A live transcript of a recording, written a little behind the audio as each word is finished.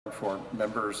For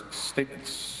members'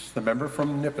 statements, the member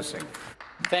from Nipissing.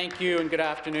 Thank you and good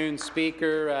afternoon,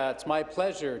 Speaker. It's my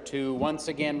pleasure to once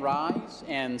again rise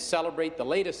and celebrate the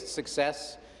latest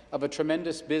success of a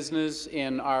tremendous business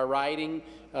in our riding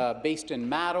based in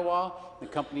Mattawa. The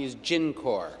company is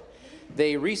Gincor.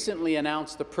 They recently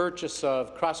announced the purchase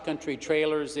of cross-country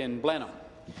trailers in Blenheim.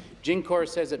 Gincor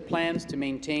says it plans to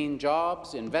maintain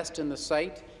jobs, invest in the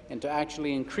site, and to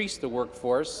actually increase the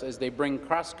workforce as they bring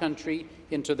cross-country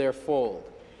into their fold.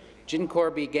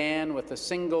 Gincor began with a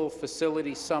single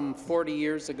facility some 40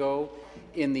 years ago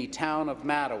in the town of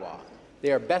Mattawa.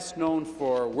 They are best known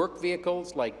for work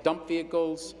vehicles like dump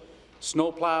vehicles,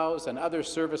 snowplows, and other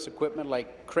service equipment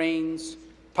like cranes,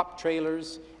 pup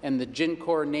trailers, and the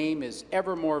Gincor name is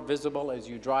ever more visible as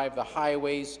you drive the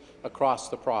highways across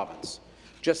the province.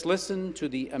 Just listen to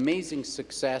the amazing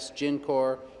success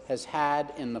Gincor has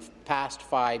had in the past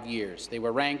 5 years. They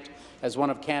were ranked as one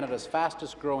of Canada's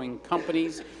fastest-growing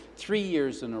companies 3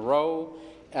 years in a row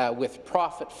with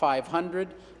Profit 500.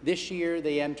 This year,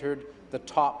 they entered the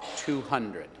top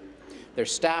 200. Their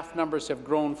staff numbers have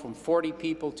grown from 40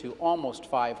 people to almost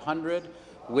 500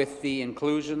 with the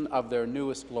inclusion of their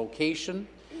newest location.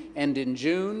 And in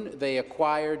June, they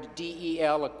acquired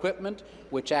DEL Equipment,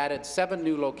 which added 7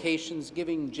 new locations,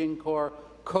 giving Gincor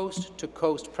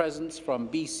coast-to-coast presence from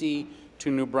BC to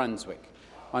New Brunswick.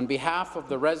 On behalf of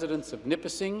the residents of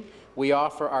Nipissing, we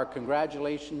offer our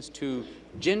congratulations to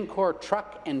Gincor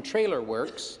Truck and Trailer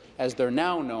Works, as they're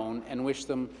now known, and wish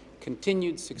them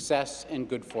continued success and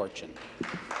good fortune.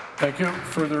 Thank you.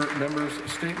 Further members'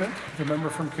 statement. The member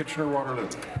from Kitchener-Waterloo.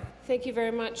 Thank you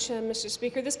very much, Mr.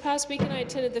 Speaker. This past weekend, I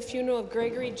attended the funeral of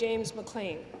Gregory James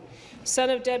McLean, son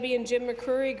of Debbie and Jim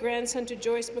McCrory, grandson to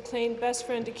Joyce McLean, best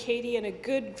friend to Katie, and a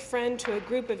good friend to a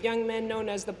group of young men known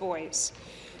as the Boys.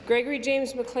 Gregory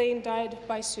James McLean died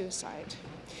by suicide.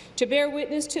 To bear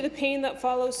witness to the pain that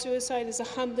follows suicide is a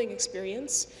humbling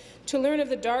experience. To learn of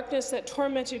the darkness that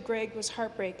tormented Greg was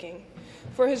heartbreaking.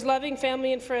 For his loving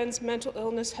family and friends, mental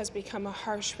illness has become a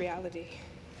harsh reality.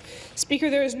 Speaker,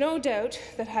 there is no doubt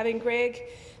that having Greg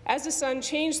as a son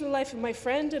changed the life of my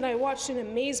friend, and I watched in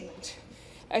amazement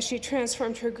as she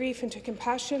transformed her grief into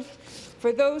compassion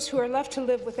for those who are left to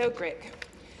live without Greg.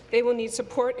 They will need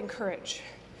support and courage.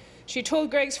 She told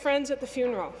Greg's friends at the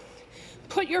funeral,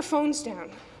 "Put your phones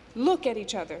down, look at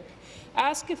each other,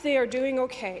 ask if they are doing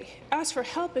okay, ask for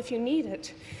help if you need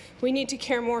it. We need to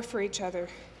care more for each other."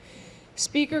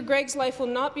 Speaker, Greg's life will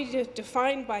not be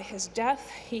defined by his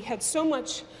death. He had so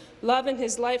much love in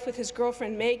his life with his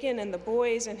girlfriend Megan and the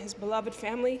boys and his beloved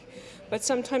family, but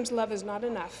sometimes love is not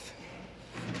enough.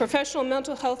 Professional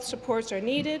mental health supports are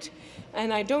needed,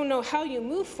 and I don't know how you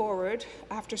move forward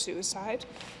after suicide,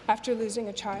 after losing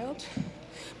a child.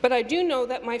 But I do know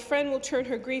that my friend will turn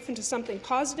her grief into something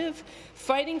positive,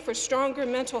 fighting for stronger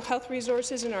mental health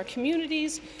resources in our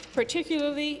communities,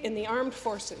 particularly in the armed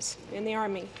forces, in the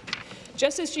Army,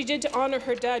 just as she did to honour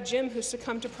her dad, Jim, who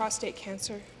succumbed to prostate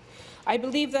cancer. I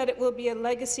believe that it will be a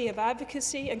legacy of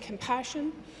advocacy and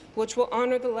compassion, which will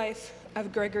honour the life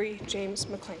of Gregory James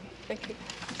McLean. Thank you.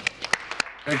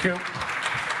 Thank you.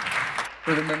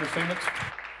 Further member statements?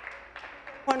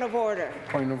 Point of order.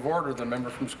 Point of order. The member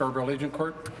from Scarborough-Agent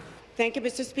Court. Thank you,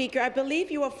 Mr. Speaker. I believe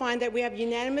you will find that we have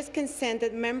unanimous consent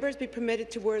that members be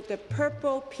permitted to wear the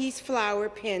purple peace flower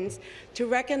pins to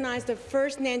recognize the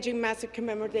first Nanjing Massacre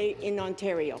Commemorative Day in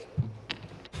Ontario.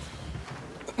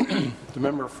 The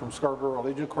member from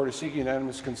Scarborough-Agent Court is seeking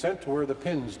unanimous consent to wear the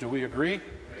pins. Do we agree?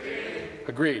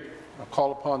 Agreed. I'll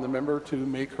call upon the member to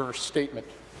make her statement.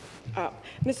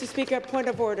 Mr. Speaker, point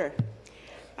of order.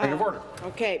 Point of order.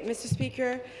 Okay, Mr.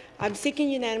 Speaker, I'm seeking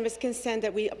unanimous consent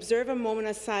that we observe a moment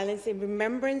of silence in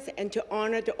remembrance and to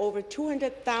honour the over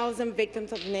 200,000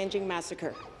 victims of the Nanjing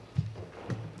Massacre.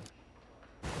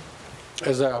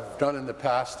 As I've done in the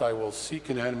past, I will seek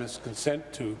unanimous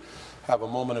consent to have a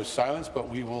moment of silence, but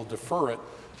we will defer it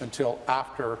until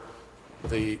after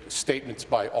the statements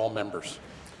by all members.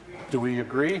 Do we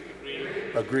agree?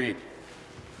 Agreed.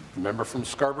 The member from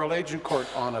Scarborough-Agent Court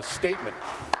on a statement.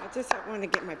 I want to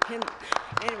get my pen.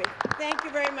 Anyway, thank you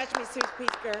very much, Mr.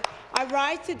 Speaker. I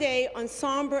rise today on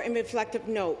somber and reflective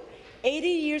note. 80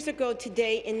 years ago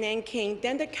today in Nanking,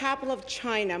 then the capital of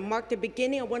China, marked the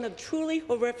beginning of one of truly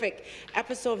horrific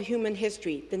episodes of human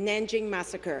history, the Nanjing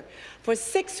Massacre. For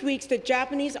 6 weeks, the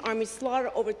Japanese army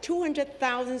slaughtered over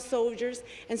 200,000 soldiers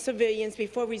and civilians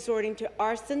before resorting to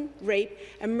arson, rape,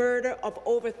 and murder of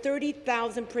over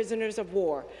 30,000 prisoners of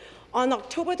war. On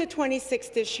October the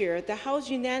 26th this year, the House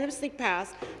unanimously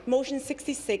passed Motion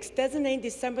 66, designating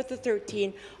December the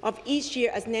 13th of each year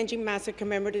as Nanjing Massacre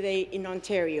Commemorative Day in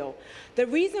Ontario. The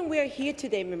reason we are here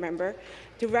today, remember,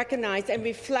 to recognize and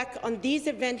reflect on these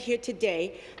events here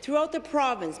today throughout the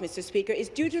province, Mr. Speaker, is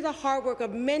due to the hard work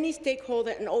of many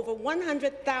stakeholders and over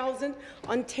 100,000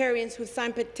 Ontarians who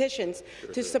signed petitions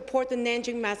to support the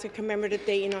Nanjing Massacre Commemorative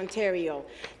Day in Ontario.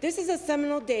 This is a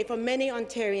seminal day for many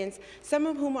Ontarians, some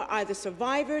of whom are either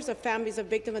survivors or families of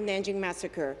victims of the Nanjing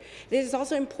Massacre. This is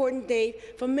also an important day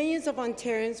for millions of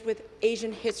Ontarians with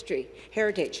Asian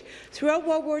heritage. Throughout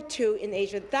World War II in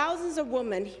Asia, thousands of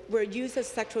women were used as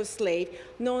sexual slaves,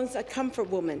 known as a comfort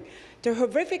woman. The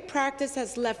horrific practice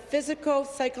has left physical,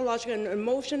 psychological, and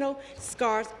emotional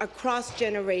scars across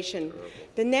generations.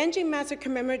 The Nanjing Massacre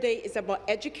Commemorative Day is about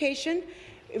education,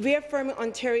 reaffirming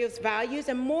Ontario's values,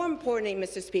 and more importantly,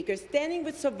 Mr. Speaker, standing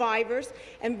with survivors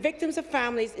and victims of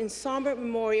families in somber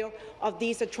memorial of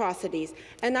these atrocities.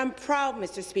 And I'm proud,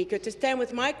 Mr. Speaker, to stand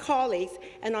with my colleagues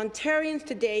and Ontarians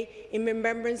today in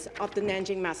remembrance of the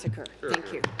Nanjing Massacre.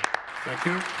 Thank you. Thank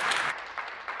you.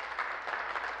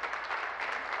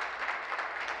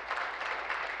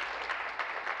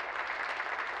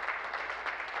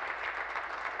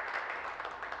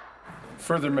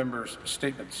 Further members'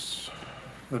 statements.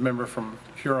 The member from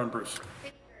Huron-Bruce.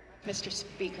 Mr.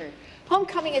 Speaker,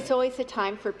 homecoming is always a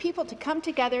time for people to come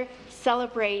together,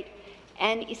 celebrate,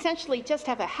 and essentially just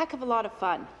have a heck of a lot of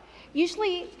fun.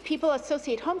 Usually, people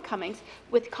associate homecomings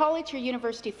with college or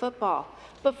university football,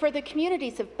 but for the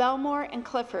communities of Belmore and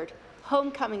Clifford,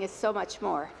 homecoming is so much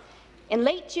more. In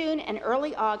late June and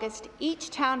early August, each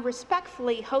town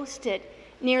respectfully hosted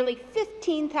nearly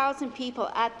 15,000 people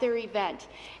at their event.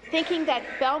 Thinking that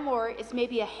Belmore is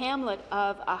maybe a hamlet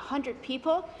of 100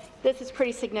 people, this is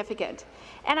pretty significant.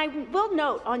 And I will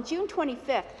note, on June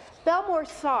 25th, Belmore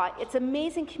saw its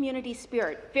amazing community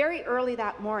spirit very early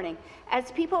that morning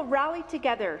as people rallied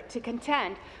together to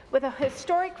contend with a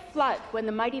historic flood when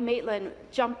the mighty Maitland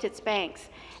jumped its banks.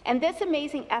 And this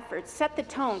amazing effort set the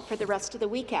tone for the rest of the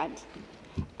weekend.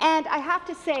 And I have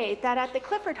to say that at the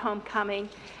Clifford homecoming,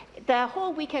 the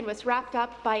whole weekend was wrapped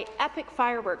up by epic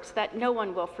fireworks that no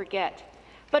one will forget.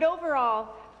 But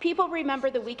overall, people remember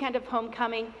the weekend of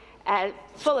homecoming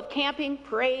full of camping,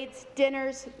 parades,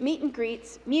 dinners, meet and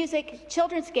greets, music,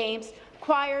 children's games,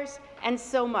 choirs, and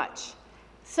so much.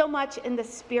 So much in the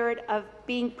spirit of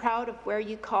being proud of where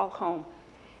you call home.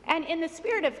 And in the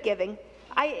spirit of giving,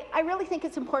 I really think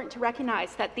it's important to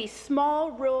recognize that these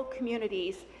small rural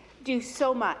communities do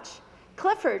so much.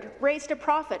 Clifford raised a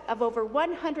profit of over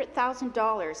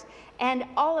 $100,000, and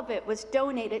all of it was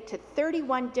donated to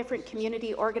 31 different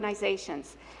community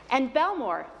organizations. And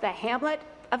Belmore, the hamlet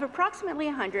of approximately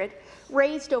 100,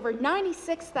 raised over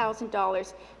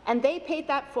 $96,000, and they paid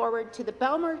that forward to the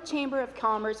Belmore Chamber of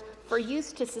Commerce for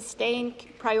use to sustain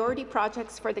priority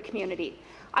projects for the community.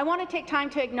 I want to take time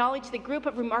to acknowledge the group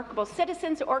of remarkable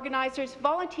citizens, organizers,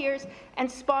 volunteers, and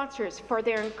sponsors for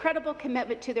their incredible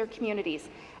commitment to their communities,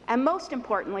 and most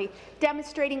importantly,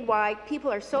 demonstrating why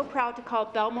people are so proud to call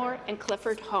Belmore and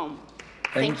Clifford home.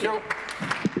 Thank you.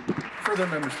 Further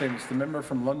member statements. The member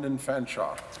from London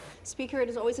Fanshawe. Speaker, it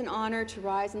is always an honour to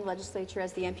rise in the legislature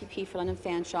as the MPP for London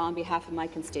Fanshawe on behalf of my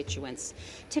constituents.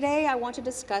 Today, I want to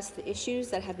discuss the issues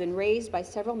that have been raised by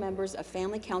several members of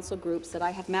family council groups that I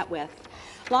have met with.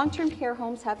 Long-term care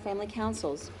homes have family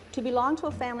councils. To belong to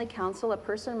a family council, a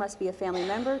person must be a family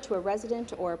member to a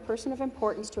resident or a person of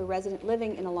importance to a resident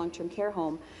living in a long-term care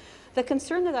home. The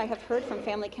concern that I have heard from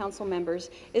family council members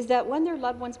is that when their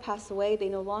loved ones pass away, they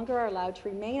no longer are allowed to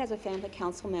remain as a family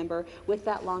council member with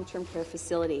that long-term care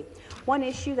facility. One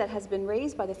issue that has been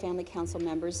raised by the family council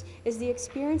members is the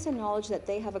experience and knowledge that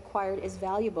they have acquired is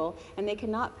valuable, and they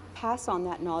cannot pass on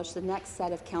that knowledge to the next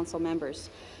set of council members.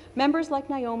 Members like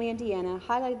Naomi and Deanna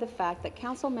highlighted the fact that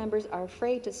council members are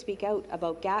afraid to speak out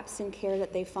about gaps in care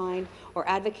that they find or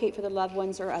advocate for their loved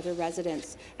ones or other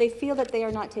residents. They feel that they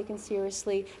are not taken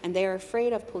seriously, and they are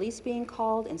afraid of police being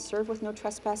called and served with no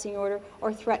trespassing order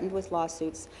or threatened with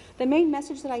lawsuits. The main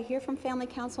message that I hear from family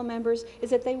council members is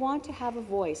that they want to have a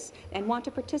voice and want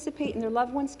to participate in their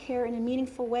loved ones' care in a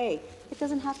meaningful way. It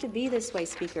doesn't have to be this way,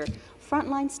 Speaker.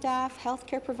 Frontline staff,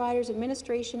 healthcare providers,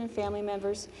 administration, and family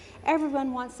members,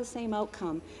 everyone wants the same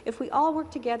outcome. If we all work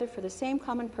together for the same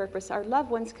common purpose, our loved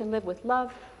ones can live with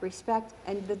love, respect,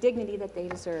 and the dignity that they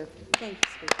deserve. Thank you,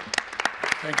 Speaker.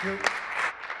 Thank you.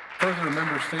 Further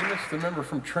member statements. The member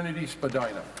from Trinity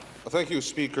Spadina. Thank you,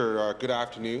 Speaker. Good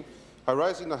afternoon. I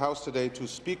rise in the House today to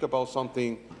speak about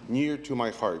something near to my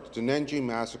heart, the Nanjing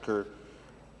Massacre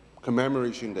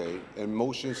Commemoration Day and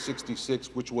Motion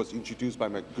 66, which was introduced by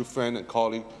my good friend and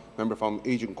colleague, member from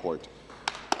Agincourt.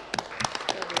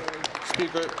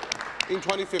 Speaker, in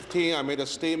 2015, I made a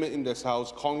statement in this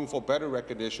House calling for better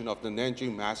recognition of the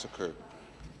Nanjing Massacre.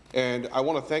 And I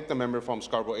want to thank the member from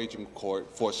Scarborough Aging Court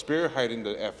for spearheading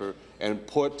the effort and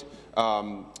put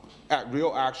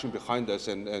real action behind us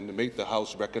and make the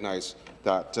House recognize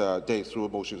that day through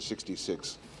Motion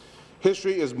 66.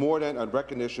 History is more than a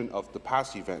recognition of the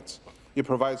past events. It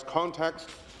provides context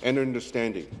and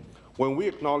understanding. When we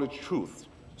acknowledge truth,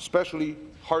 especially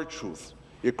hard truth,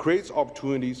 it creates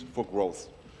opportunities for growth.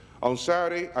 On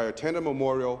Saturday, I attended a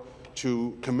memorial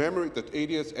to commemorate the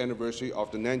 80th anniversary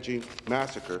of the Nanjing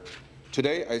Massacre.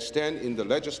 Today, I stand in the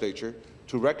legislature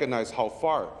to recognize how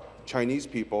far Chinese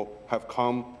people have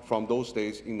come from those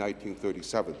days in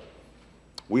 1937.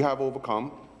 We have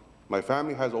overcome, my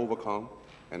family has overcome,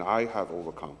 and I have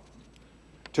overcome.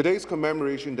 Today's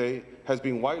commemoration day has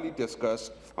been widely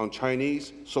discussed on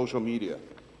Chinese social media.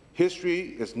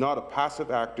 History is not a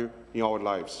passive actor in our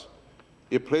lives.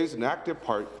 It plays an active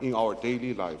part in our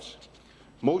daily lives.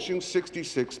 Motion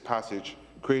 66 passage,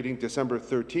 creating December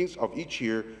 13th of each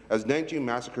year as Nanjing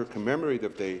Massacre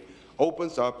Commemorative Day,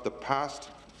 opens up the past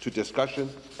to discussion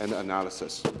and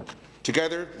analysis.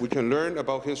 Together, we can learn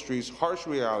about history's harsh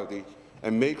reality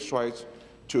and make strides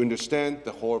to understand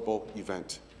the horrible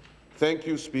event. Thank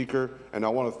you, Speaker, and I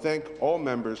want to thank all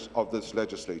members of this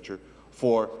legislature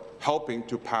for helping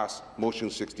to pass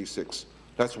Motion 66.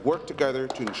 Let's work together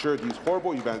to ensure these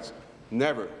horrible events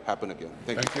never happen again.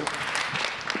 Thank you.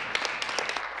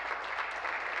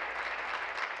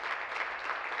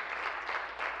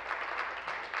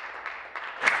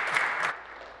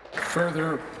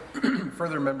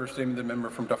 Further member statement, the member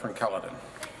from Dufferin-Caledon.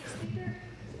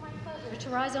 To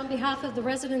rise on behalf of the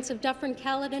residents of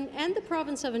Dufferin-Caledon and the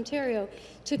province of Ontario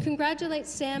to congratulate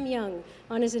Sam Young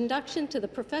on his induction to the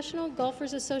Professional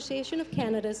Golfers Association of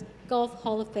Canada's Golf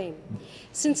Hall of Fame.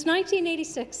 Since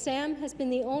 1986, Sam has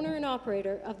been the owner and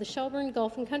operator of the Shelburne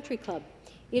Golf and Country Club.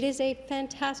 It is a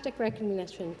fantastic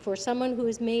recognition for someone who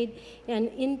has made an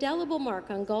indelible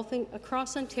mark on golfing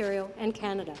across Ontario and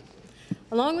Canada.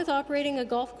 Along with operating a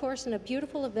golf course and a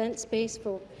beautiful event space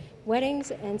for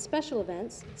weddings and special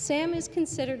events, Sam is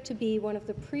considered to be one of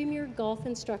the premier golf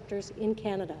instructors in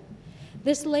Canada.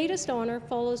 This latest honour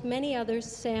follows many others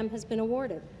Sam has been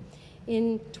awarded.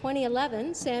 In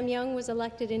 2011, Sam Young was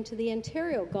elected into the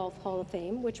Ontario Golf Hall of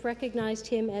Fame, which recognized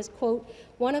him as, quote,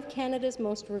 one of Canada's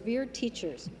most revered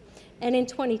teachers. And in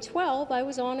 2012, I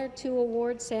was honoured to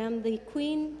award Sam the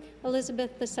Queen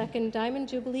Elizabeth II Diamond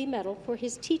Jubilee Medal for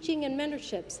his teaching and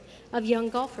mentorships of young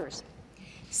golfers.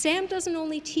 Sam doesn't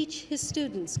only teach his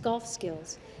students golf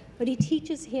skills, but he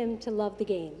teaches him to love the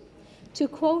game. To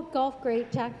quote golf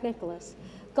great Jack Nicklaus,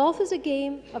 golf is a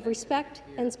game of respect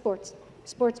and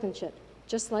sportsmanship,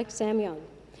 just like Sam Young.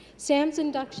 Sam's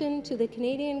induction to the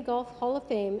Canadian Golf Hall of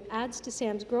Fame adds to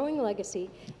Sam's growing legacy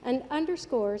and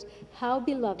underscores how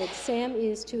beloved Sam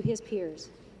is to his peers.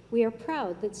 We are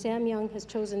proud that Sam Young has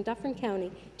chosen Dufferin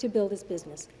County to build his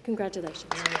business.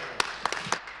 Congratulations.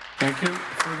 Thank you.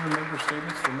 Further member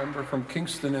statements. The member from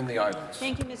Kingston in the Islands.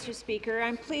 Thank you, Mr. Speaker.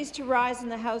 I'm pleased to rise in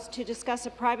the House to discuss a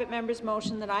private member's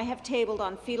motion that I have tabled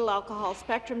on Fetal Alcohol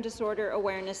Spectrum Disorder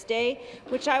Awareness Day,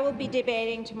 which I will be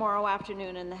debating tomorrow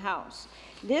afternoon in the House.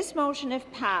 This motion,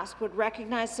 if passed, would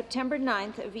recognize September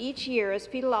 9th of each year as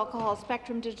Fetal Alcohol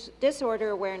Spectrum Disorder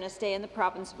Awareness Day in the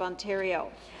province of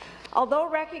Ontario. Although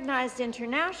recognized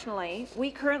internationally,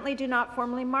 we currently do not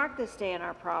formally mark this day in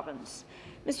our province.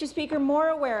 Mr. Speaker, more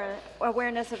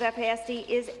awareness of FASD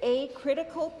is a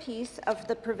critical piece of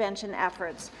the prevention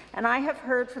efforts, and I have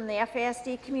heard from the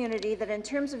FASD community that in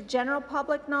terms of general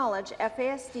public knowledge,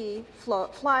 FASD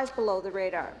flies below the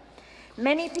radar.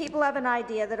 Many people have an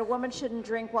idea that a woman shouldn't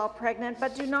drink while pregnant,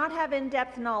 but do not have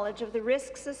in-depth knowledge of the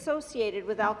risks associated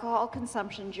with alcohol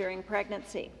consumption during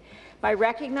pregnancy. By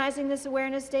recognizing this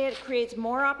Awareness Day, it creates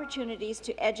more opportunities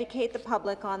to educate the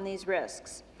public on these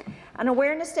risks. An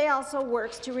Awareness Day also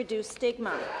works to reduce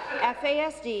stigma.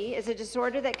 FASD is a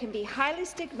disorder that can be highly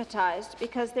stigmatized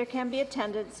because there can be a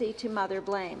tendency to mother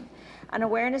blame. An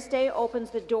Awareness Day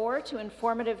opens the door to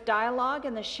informative dialogue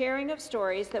and the sharing of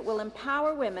stories that will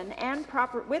empower women and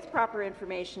with proper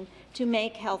information to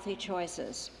make healthy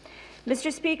choices.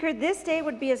 Mr. Speaker, this day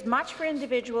would be as much for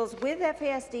individuals with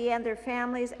FASD and their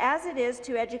families as it is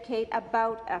to educate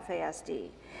about FASD.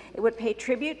 It would pay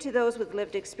tribute to those with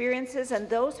lived experiences and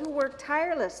those who work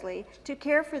tirelessly to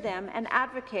care for them and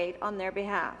advocate on their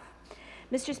behalf.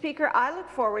 Mr. Speaker, I look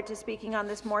forward to speaking on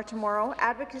this more tomorrow.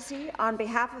 Advocacy on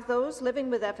behalf of those living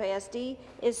with FASD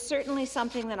is certainly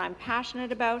something that I'm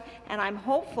passionate about, and I'm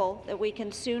hopeful that we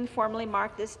can soon formally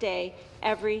mark this day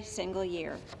every single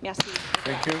year. Merci.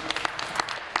 Thank you.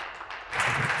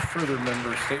 Further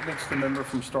member statements. The member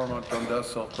from Stormont Dundas,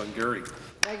 South Glengarry.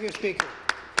 Thank you, Speaker.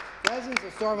 Residents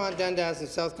of Stormont, Dundas and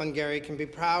South Glengarry can be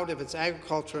proud of its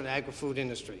agriculture and agri-food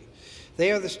industry.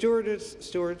 They are the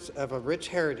stewards of a rich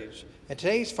heritage, and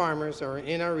today's farmers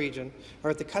in our region are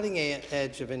at the cutting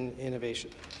edge of innovation.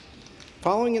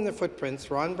 Following in their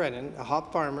footprints, Ron Brennan, a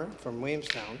hop farmer from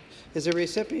Williamstown, is a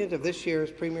recipient of this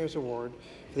year's Premier's Award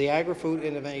for the Agri-Food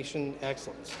Innovation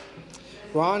Excellence.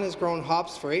 Ron has grown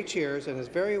hops for 8 years and is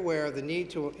very aware of the need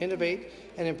to innovate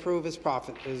and improve his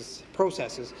processes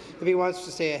if he wants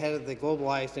to stay ahead of the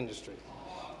globalized industry.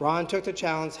 Ron took the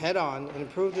challenge head-on and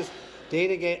improved his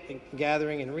data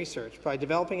gathering and research by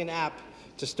developing an app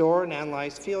to store and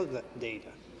analyze field data,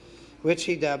 which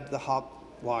he dubbed the Hop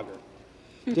Logger.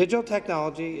 Digital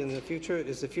technology is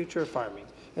the future of farming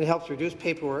and helps reduce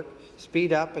paperwork,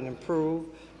 speed up and improve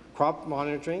crop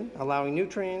monitoring, allowing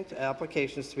nutrient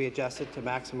applications to be adjusted to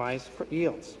maximize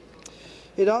yields.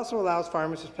 It also allows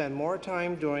farmers to spend more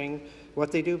time doing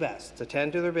what they do best, to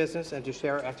tend to their business and to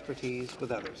share expertise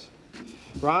with others.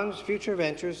 Ron's future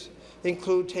ventures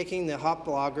include taking the Hop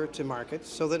Logger to market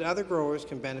so that other growers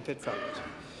can benefit from it.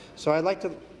 So I'd like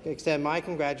to extend my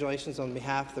congratulations on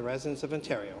behalf of the residents of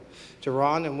Ontario to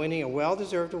Ron in winning a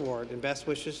well-deserved award and best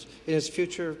wishes in his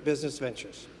future business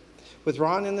ventures. With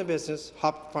Ron in the business,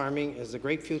 hop farming is a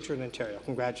great future in Ontario.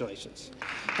 Congratulations.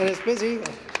 And as busy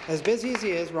as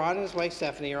he is, Ron and his wife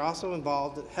Stephanie are also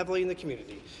involved heavily in the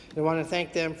community. And I want to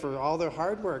thank them for all their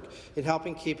hard work in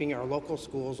helping keeping our local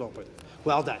schools open.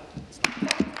 Well done.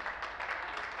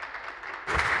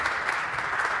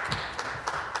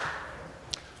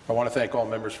 I want to thank all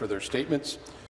members for their statements.